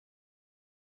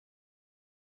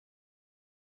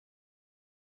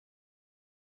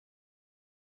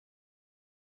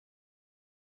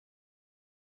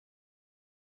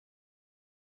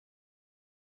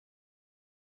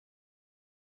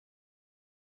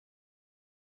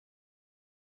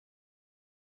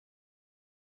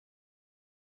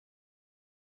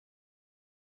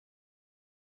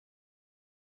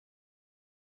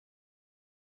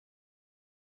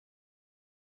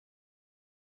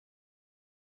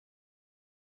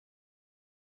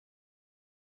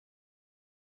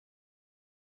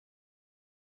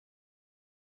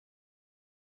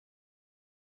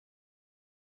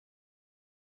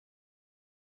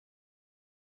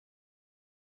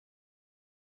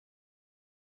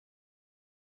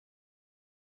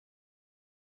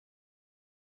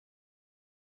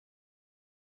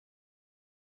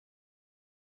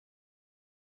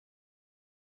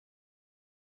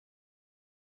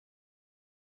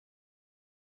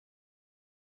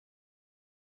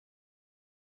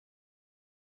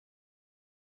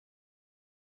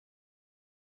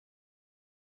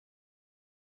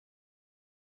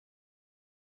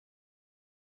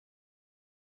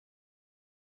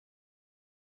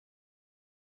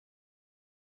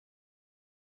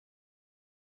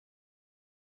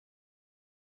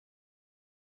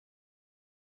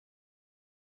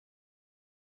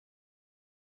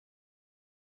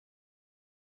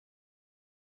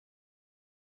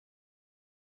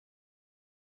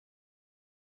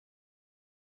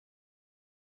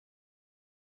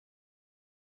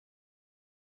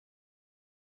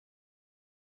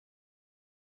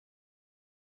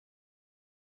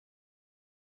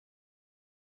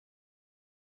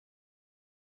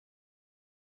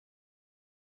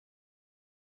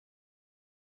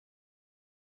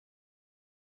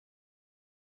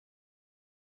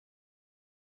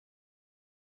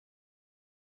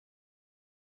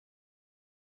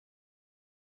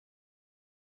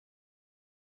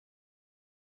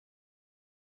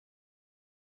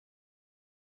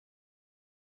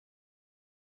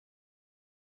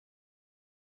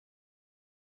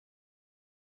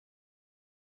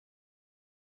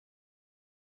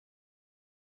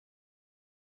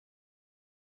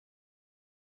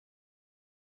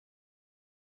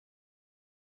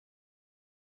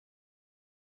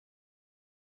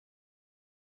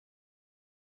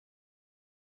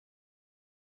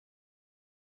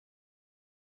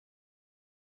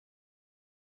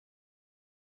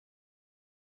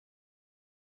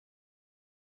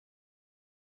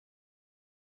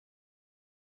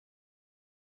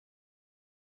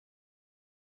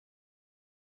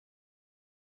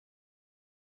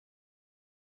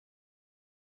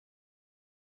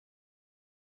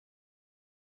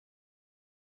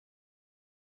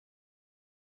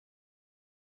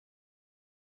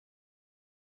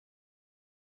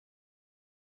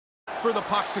for the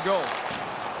puck to go.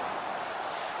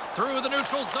 Through the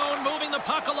neutral zone, moving the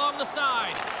puck along the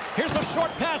side. Here's a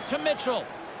short pass to Mitchell.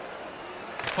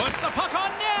 Puts the puck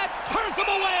on net, turns him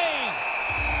away.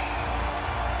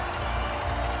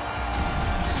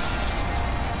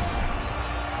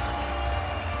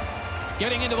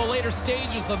 Getting into the later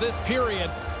stages of this period,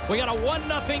 we got a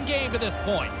 1-0 game to this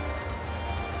point.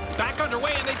 Back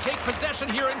underway, and they take possession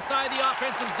here inside the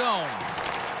offensive zone.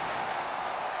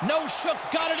 No Shook's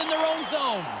got it in their own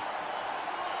zone.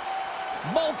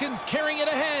 Malkin's carrying it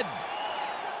ahead.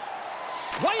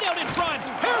 Right out in front.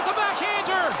 Here's a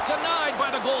backhander. Denied by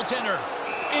the goaltender.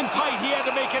 In tight, he had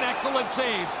to make an excellent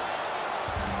save.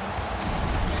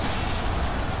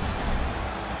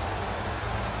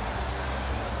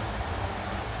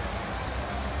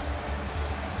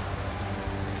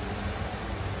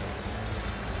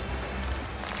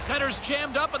 Center's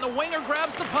jammed up, and the winger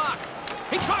grabs the puck.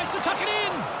 He tries to tuck it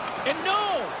in, and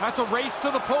no! That's a race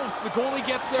to the post. The goalie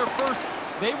gets there first.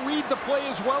 They read the play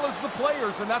as well as the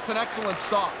players, and that's an excellent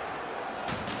stop.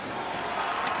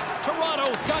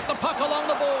 Toronto's got the puck along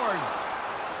the boards.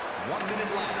 1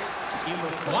 minute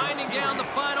left. Winding down the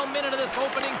final minute of this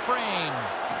opening frame.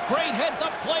 Great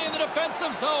heads-up play in the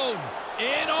defensive zone.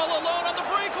 In all alone on the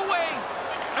breakaway.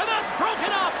 And that's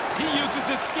broken up. He uses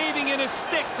his skating and his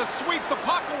stick to sweep the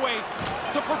puck away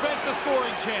to prevent the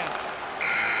scoring chance.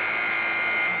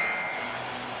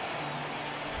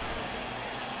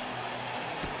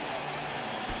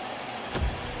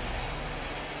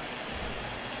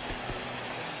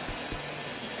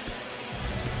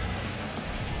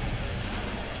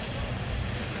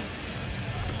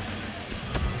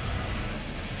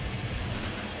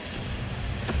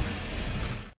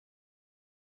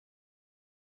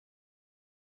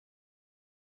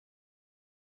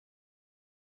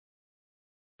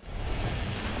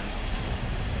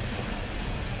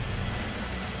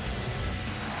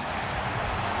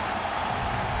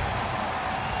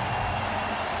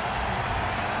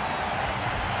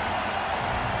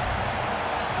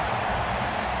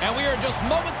 And we are just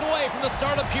moments away from the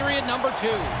start of period number 2.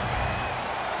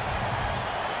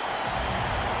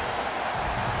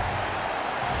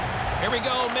 Here we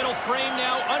go, middle frame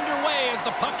now underway as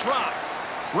the puck drops.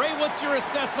 Ray, what's your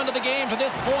assessment of the game to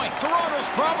this point? Toronto's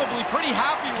probably pretty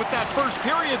happy with that first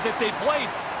period that they played.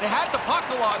 They had the puck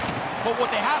a lot, but what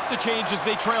they have to change is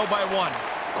they trail by 1.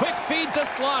 Quick feed to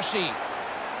Shlarchey.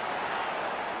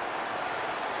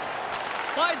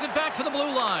 Slides it back to the blue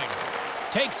line.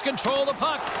 Takes control of the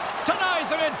puck.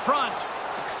 Denies it in front.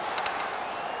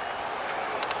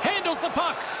 Handles the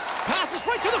puck. Passes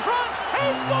right to the front.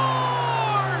 He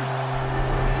scores!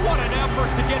 What an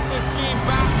effort to get this game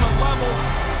back to level.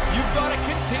 You've got to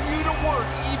continue to work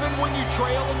even when you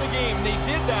trail in the game. They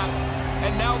did that,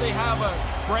 and now they have a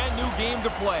brand new game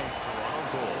to play.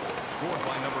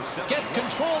 Gets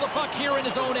control of the puck here in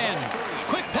his own end.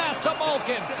 Quick pass to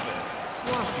Malkin.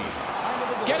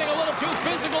 Getting a little too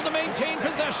physical to maintain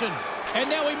possession. And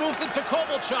now he moves it to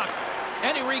Kovalchuk.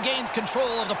 And he regains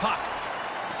control of the puck.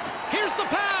 Here's the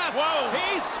pass. Whoa.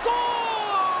 He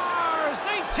scores!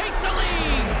 They take the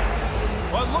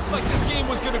lead. Well, it looked like this game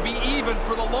was going to be even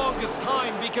for the longest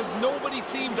time because nobody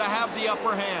seemed to have the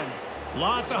upper hand.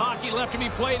 Lots of hockey left to be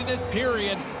played in this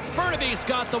period. Burnaby's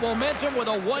got the momentum with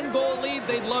a 1-goal lead.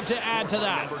 They'd love to add to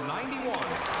that.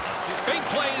 Big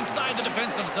play inside the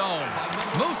defensive zone.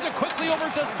 Moves it quickly over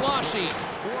to Shlarchey.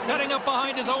 Setting up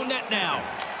behind his own net now.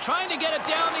 Trying to get it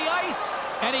down the ice,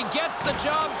 and he gets the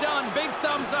job done. Big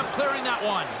thumbs up clearing that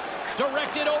one.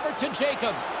 Directed over to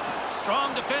Jacobs.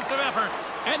 Strong defensive effort.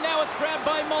 And now it's grabbed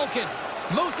by Malkin.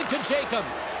 Moves it to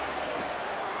Jacobs.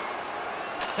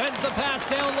 Sends the pass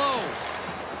down low.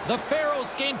 The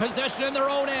Pharaohs gain possession in their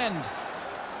own end.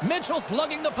 Mitchell's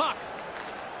lugging the puck.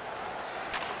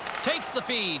 Takes the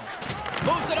feed.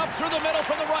 Moves it up through the middle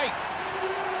from the right.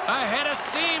 Ahead of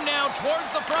steam now towards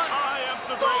the front.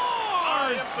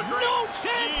 Scores! No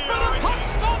chance for the puck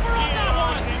stopper on that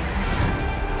one.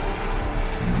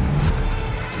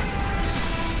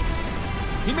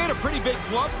 He made a pretty big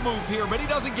glove move here, but he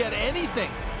doesn't get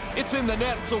anything. It's in the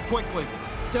net so quickly.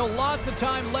 Still lots of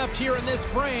time left here in this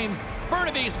frame.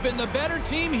 Burnaby's been the better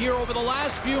team here over the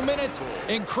last few minutes,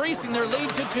 increasing their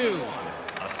lead to 2.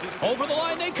 Over the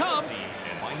line they come.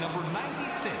 By number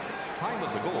 96, time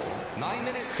of the goal, 9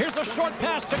 minutes. Here's a short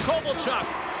pass to Kovalchuk.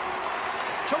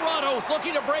 Toronto's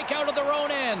looking to break out of their own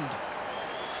end.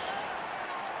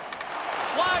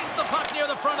 Slides the puck near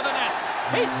the front of the net.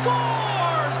 He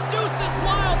scores! Deuce is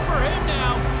wild for him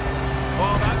now.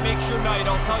 Well, that makes your night.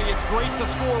 I'll tell you, it's great to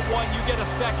score one. You get a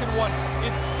second one.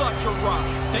 It's such a rush.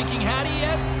 Thinking Hattie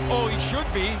yet? Oh, he should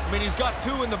be. I mean, he's got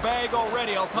 2 in the bag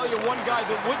already. I'll tell you one guy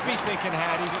that would be thinking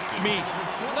Hattie, me.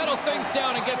 Settles things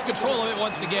down and gets control of it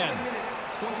once again.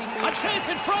 A chance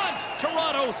in front.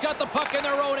 Toronto's got the puck in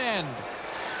their own end.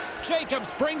 Jacobs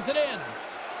brings it in.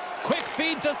 Quick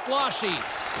feed to Shlarchey.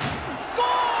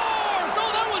 Scores!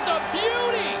 Oh, that was a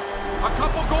beauty! A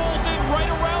couple goals in right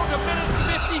around a minute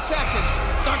and 50 seconds.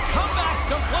 The comeback's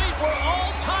complete. We're all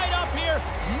tied up here.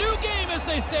 New game, as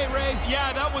they say, Ray.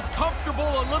 Yeah, that was comfortable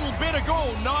a little bit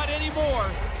ago. Not anymore.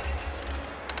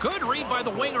 Good read by the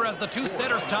winger as the two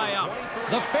setters tie up.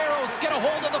 The Pharaohs get a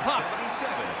hold of the puck.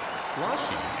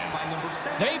 Shlarchey by number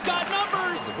 7. They've got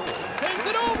numbers. Sends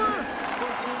it over.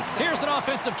 Here's an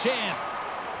offensive chance.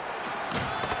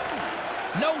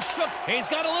 No shooks. He's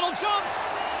got a little jump.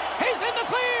 He's in the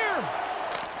clear.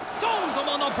 Stones him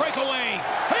on the breakaway.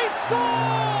 He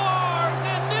scores!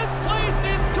 And this place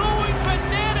is going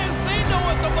bananas. They know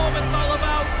what the moment's all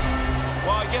about.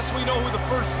 Well, I guess we know who the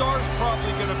first star's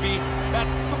probably going to be.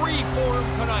 That's 3 for him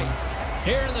tonight.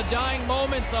 Here in the dying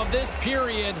moments of this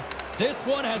period, this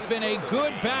one has been a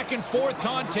good back-and-forth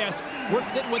contest. We're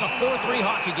sitting with a 4-3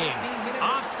 hockey game.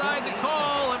 Offside the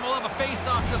call, and we'll have a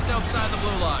face-off just outside the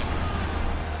blue line.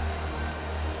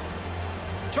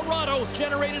 Toronto's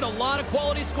generated a lot of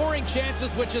quality scoring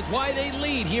chances, which is why they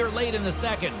lead here late in the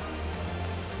second.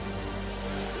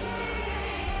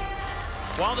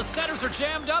 While the setters are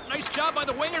jammed up, nice job by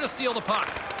the winger to steal the puck.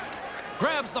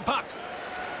 Grabs the puck.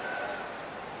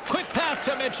 Quick pass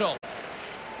to Mitchell.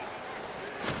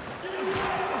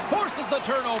 Forces the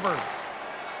turnover.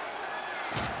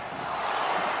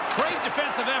 Great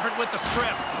defensive effort with the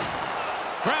strip.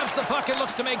 Grabs the puck and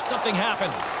looks to make something happen.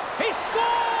 He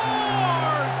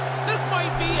scores! This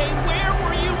might be a where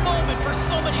were you moment for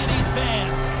so many of these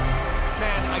fans.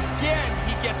 Man, again,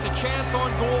 he gets a chance on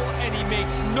goal, and he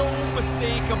makes no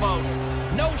mistake about it.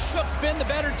 No Shook's been the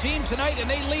better team tonight, and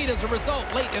they lead as a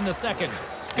result late in the second.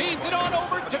 Feeds it on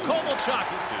over to Kovalchuk.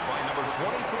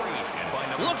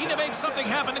 Looking to make something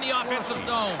happen in the offensive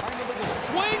zone.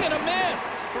 Swing and a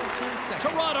miss.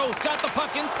 Toronto's got the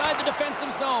puck inside the defensive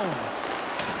zone.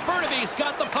 Beaudy's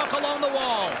got the puck along the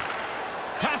wall.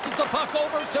 Passes the puck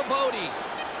over to Beaudy.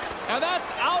 And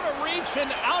that's out of reach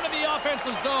and out of the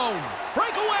offensive zone.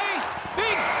 Breakaway.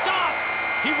 Big stop.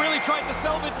 He really tried to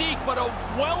sell the deke, but a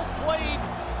well-played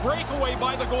breakaway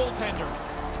by the goaltender.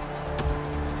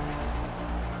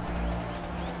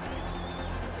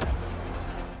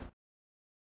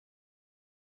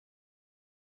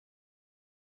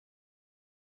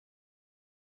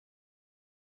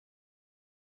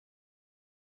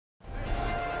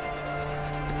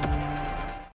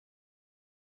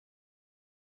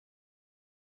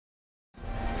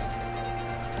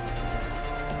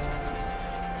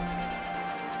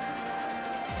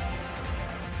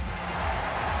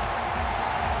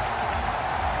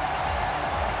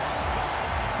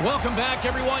 Welcome back,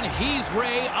 everyone. He's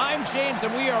Ray, I'm James,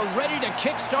 and we are ready to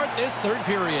kickstart this third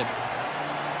period.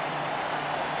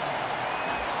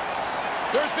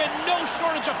 There's been no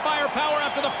shortage of firepower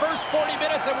after the first 40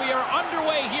 minutes, and we are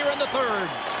underway here in the third.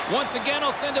 Once again,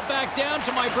 I'll send it back down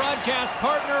to my broadcast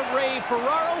partner, Ray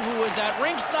Ferraro, who is at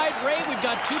ringside. Ray, we've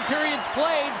got 2 periods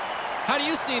played. How do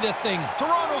you see this thing?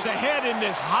 Toronto's ahead in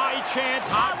this high chance.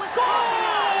 Scores!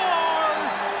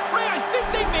 Ray, I think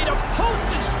they made a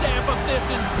postage stamp of this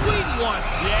in Sweden once.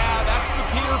 Yeah, that's the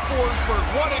Peter Forsberg.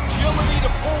 What agility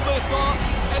to pull this off,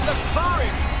 and the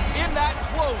courage in that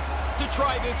close to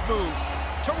try this move.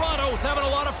 Toronto's having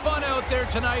a lot of fun out there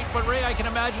tonight, but Ray, I can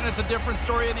imagine it's a different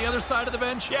story on the other side of the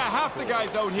bench. Yeah, half the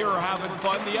guys out here are having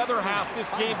fun. The other half,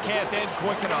 this game can't end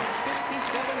quick enough.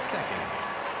 57 seconds.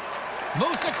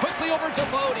 Moves it quickly over to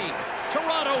Beaudy.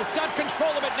 Toronto's got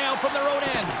control of it now from their own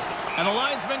end. And the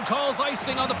linesman calls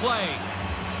icing on the play.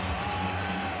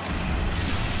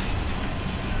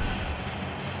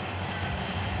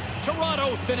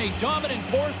 Toronto's been a dominant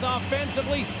force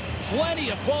offensively. Plenty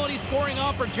of quality scoring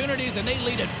opportunities, and they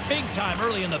lead it big time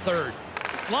early in the third.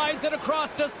 Slides it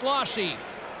across to Shlarchey.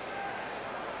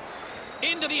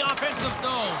 Into the offensive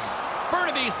zone.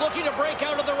 Beaudy's looking to break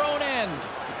out of their own end.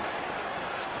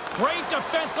 Great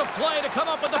defensive play to come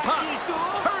up with the puck.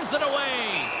 Turns it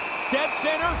away. Dead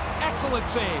center, excellent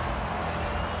save.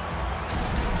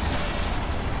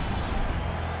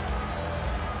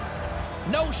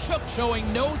 No Shooks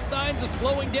showing no signs of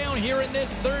slowing down here in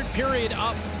this third period,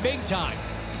 up big time.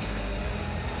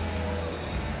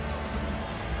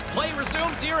 Play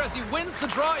resumes here as he wins the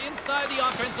draw inside the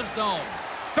offensive zone.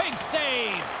 Big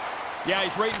save. Yeah,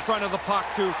 he's right in front of the puck,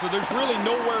 too, so there's really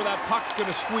nowhere that puck's going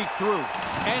to squeak through.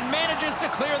 And manages to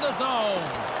clear the zone.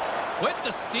 With the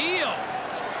steal.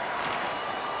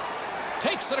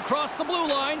 Takes it across the blue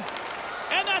line.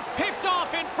 And that's picked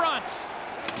off in front.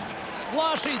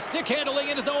 Shlarchey stick handling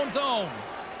in his own zone.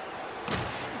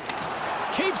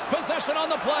 Keeps possession on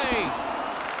the play.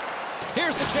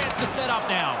 Here's the chance to set up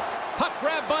now. Puck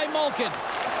grab by Malkin.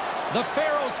 The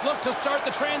Pharaohs look to start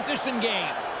the transition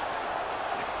game.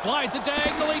 Slides it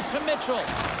diagonally to Mitchell.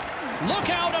 Look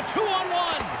out, a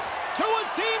 2-on-1. To his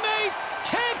teammate.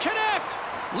 Can't connect.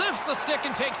 Lifts the stick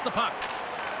and takes the puck.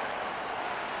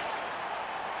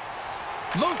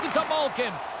 Moves it to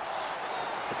Malkin.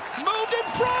 Moved in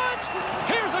front.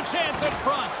 Here's a chance in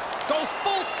front. Goes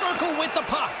full circle with the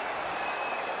puck.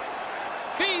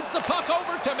 Feeds the puck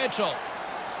over to Mitchell.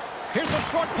 Here's a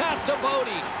short pass to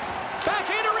Beaudy.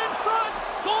 Backhander in front.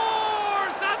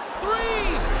 Scores. That's 3.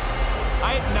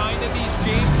 I had 9 of these,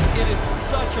 James. It is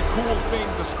such a cool thing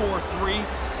to score 3.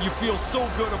 You feel so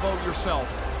good about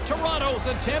yourself. Toronto's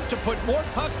attempt to put more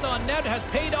pucks on net has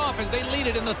paid off as they lead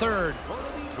it in the third.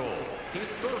 Goal. His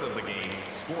third of the game.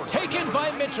 Scored Taken by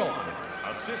Mitchell.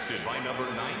 Assisted by number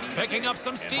 90. Picking up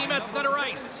some steam at center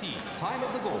ice. Time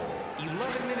of the goal,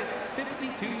 11 minutes,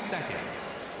 52 seconds.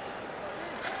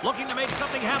 Looking to make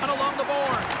something happen along the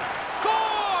boards.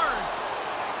 Scores!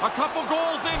 A couple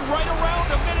goals in right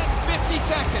around a minute and 50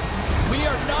 seconds. We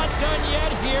are not done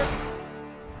yet here.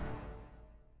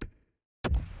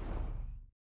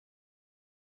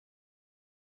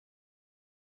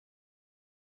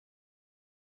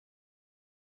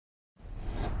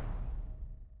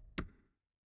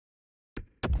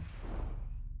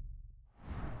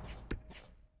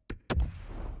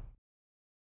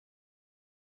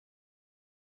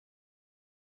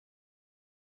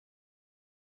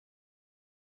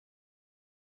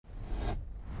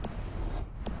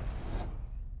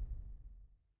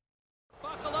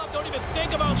 Don't even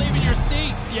think about leaving your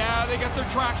seat. Yeah, they got their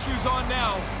track shoes on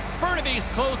now. Burnaby's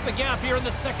closed the gap here in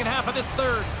the second half of this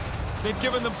third. They've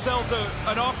given themselves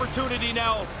an opportunity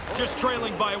now, just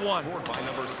trailing by 1.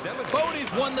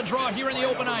 Beaudy's won the draw here in the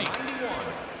open ice.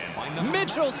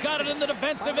 Mitchell's got it in the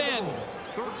defensive end.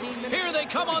 Here they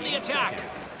come on the attack.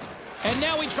 And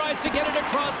now he tries to get it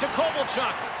across to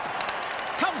Kovalchuk.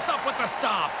 Comes up with the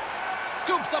stop.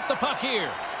 Scoops up the puck here.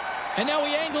 And now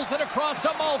he angles it across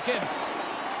to Malkin.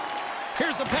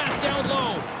 Here's a pass down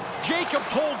low. Jacob's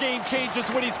whole game changes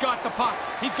when he's got the puck.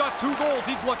 He's got 2 goals.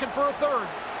 He's looking for a third.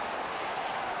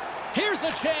 Here's a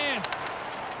chance.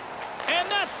 And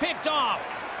that's picked off.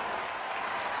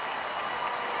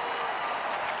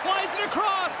 Slides it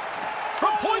across.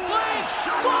 From point blank.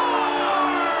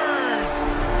 Scores!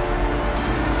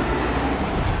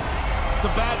 It's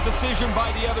a bad decision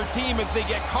by the other team as they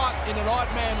get caught in an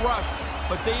odd man rush.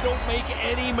 But they don't make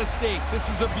any mistake. This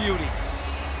is a beauty.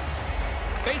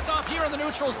 Face off here in the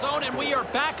neutral zone, and we are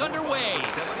back underway.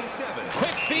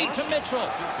 Quick feed to Mitchell.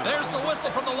 There's the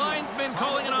whistle from the linesman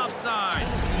calling an offside.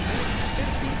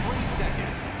 53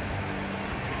 seconds.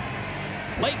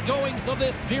 Late goings of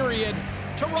this period.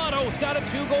 Toronto's got a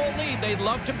 2-goal lead. They'd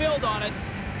love to build on it.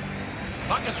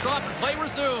 Puck is dropped and play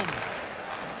resumes.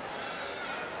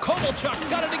 Kovalchuk's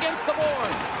got it against the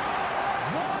boards.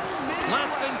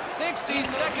 Less than 60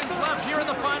 seconds left here in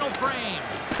the final frame.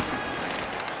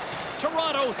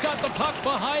 Toronto's got the puck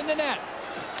behind the net.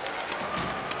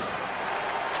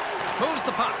 Moves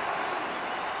the puck.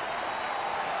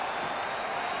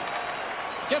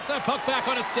 Gets that puck back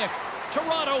on a stick.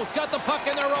 Toronto's got the puck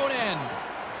in their own end.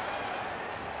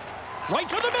 Right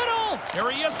to the middle.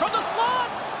 Here he is from the slot.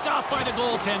 Stopped by the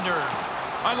goaltender.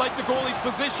 I like the goalie's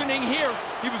positioning here.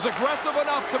 He was aggressive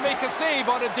enough to make a save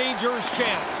on a dangerous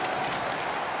chance.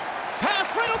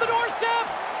 Pass right on the doorstep.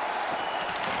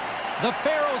 The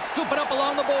Pharaohs scoop it up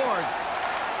along the boards.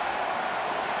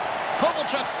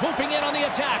 Kovalchuk swooping in on the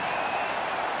attack.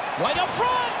 Right up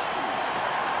front.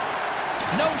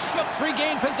 No shooks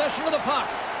regain possession of the puck.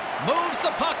 Moves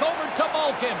the puck over to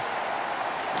Malkin.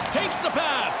 Takes the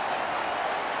pass.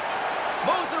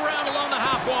 Moves it around along the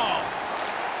half wall.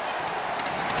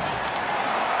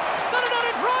 Set it out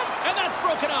in front, and that's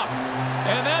broken up.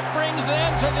 And that brings an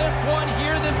end to this one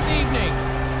here this evening.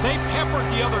 They peppered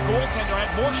the other goaltender, had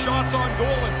more shots on goal,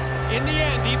 and in the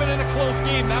end, even in a close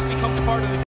game, that becomes part of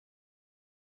the